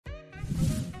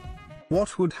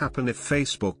What would happen if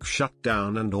Facebook shut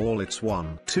down and all its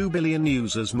 2 billion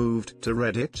users moved to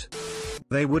Reddit?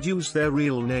 They would use their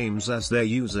real names as their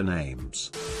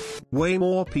usernames. Way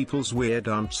more people's weird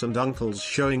aunts and uncles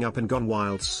showing up in Gone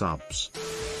Wild subs.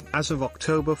 As of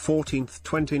October 14,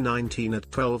 2019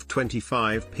 at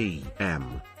 12:25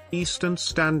 p.m. Eastern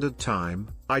Standard Time,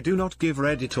 I do not give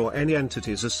Reddit or any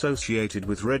entities associated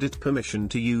with Reddit permission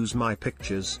to use my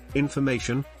pictures,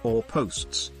 information, or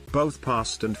posts, both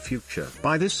past and future.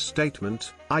 By this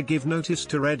statement, I give notice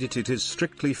to Reddit it is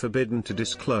strictly forbidden to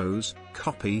disclose,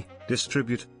 copy,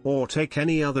 distribute, or take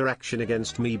any other action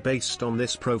against me based on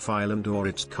this profile and or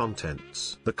its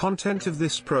contents. The content of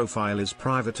this profile is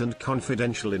private and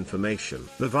confidential information.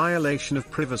 The violation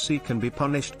of privacy can be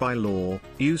punished by law,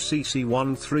 UCC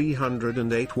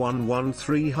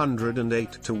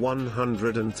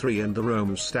 1308-11308-103 and the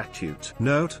Rome Statute.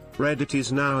 Note, Reddit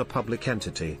is now a public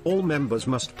entity. All members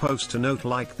must post a note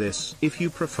like this. If you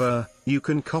prefer, you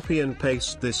can copy and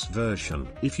paste this version.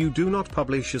 If you do not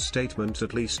publish a statement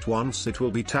at least once, it will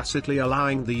be tacitly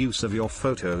allowing the use of your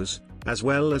photos, as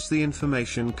well as the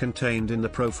information contained in the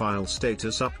profile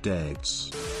status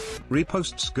updates.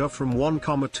 Reposts go from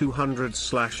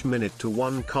 1,200/minute to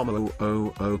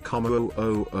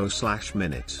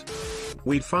 1,000,000/minute.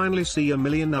 We'd finally see a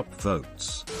million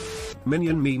upvotes.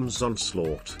 Minion memes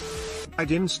onslaught.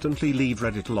 I'd instantly leave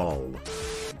Reddit lol.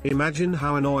 Imagine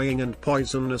how annoying and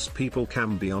poisonous people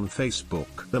can be on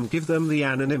Facebook. Give them the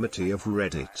anonymity of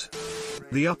Reddit.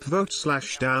 The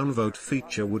upvote/downvote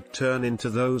feature would turn into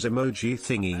those emoji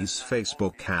thingies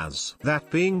Facebook has.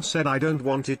 That being said, I don't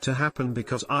want it to happen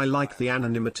because I like the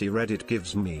anonymity Reddit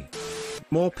gives me.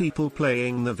 More people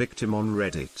playing the victim on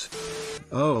Reddit.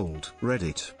 Old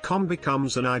Reddit.com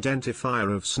becomes an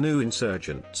identifier of SNU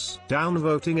insurgents,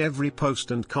 downvoting every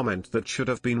post and comment that should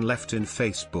have been left in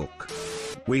Facebook.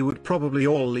 We would probably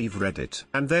all leave Reddit,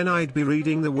 and then I'd be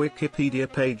reading the Wikipedia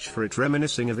page for it,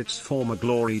 reminiscing of its former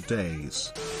glory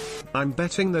days. I'm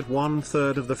betting that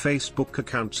 1/3 of the Facebook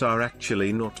accounts are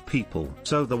actually not people.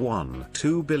 So the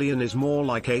 2 billion is more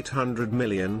like 800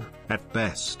 million, at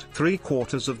best.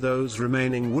 3/4 of those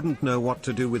remaining wouldn't know what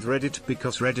to do with Reddit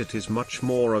because Reddit is much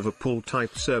more of a pull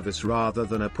type service rather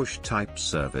than a push type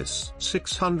service.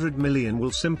 600 million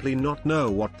will simply not know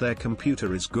what their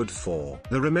computer is good for.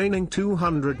 The remaining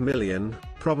 200 million,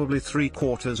 probably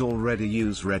 3/4 already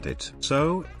use Reddit.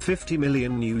 So, 50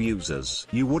 million new users.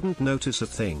 You wouldn't notice a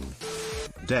thing.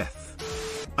 Death.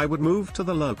 I would move to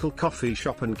the local coffee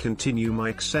shop and continue my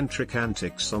eccentric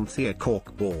antics on the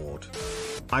corkboard.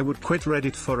 I would quit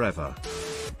Reddit forever.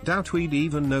 Doubt we'd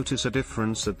even notice a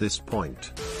difference at this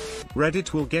point.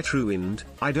 Reddit will get ruined.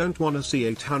 I don't want to see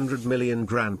 800 million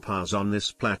grandpas on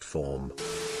this platform.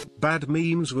 Bad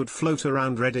memes would float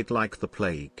around Reddit like the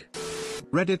plague.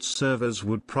 Reddit's servers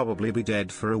would probably be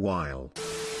dead for a while.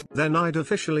 Then I'd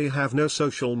officially have no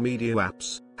social media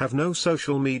apps.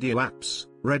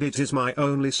 Reddit is my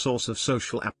only source of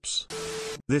social apps.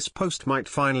 This post might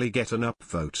finally get an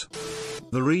upvote.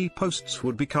 The reposts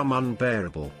would become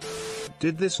unbearable.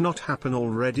 Did this not happen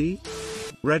already?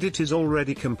 Reddit is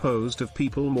already composed of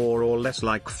people more or less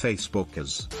like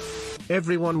Facebookers.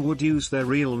 Everyone would use their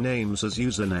real names as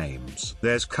usernames.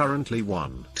 There's currently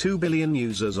 2 billion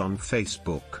users on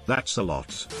Facebook. That's a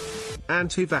lot.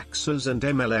 Anti-vaxxers and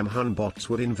MLM hunbots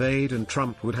would invade and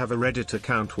Trump would have a Reddit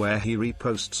account where he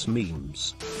reposts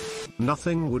memes.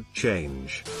 Nothing would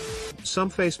change. Some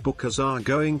Facebookers are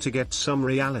going to get some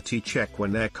reality check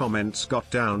when their comments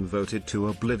got downvoted to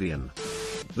oblivion.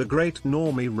 The great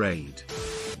normie raid.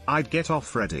 I'd get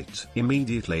off Reddit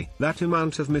immediately. That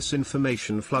amount of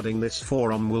misinformation flooding this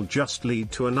forum will just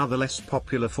lead to another less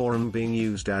popular forum being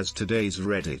used as today's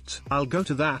Reddit. I'll go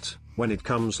to that, when it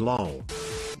comes lol.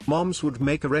 Moms would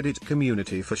make a Reddit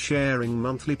community for sharing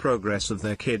monthly progress of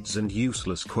their kids and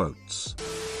useless quotes.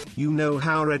 You know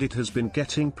how Reddit has been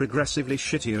getting progressively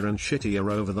shittier and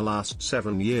shittier over the last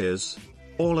 7 years?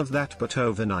 All of that but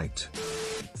overnight.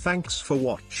 Thanks for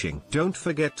watching. Don't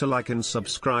forget to like and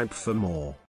subscribe for more.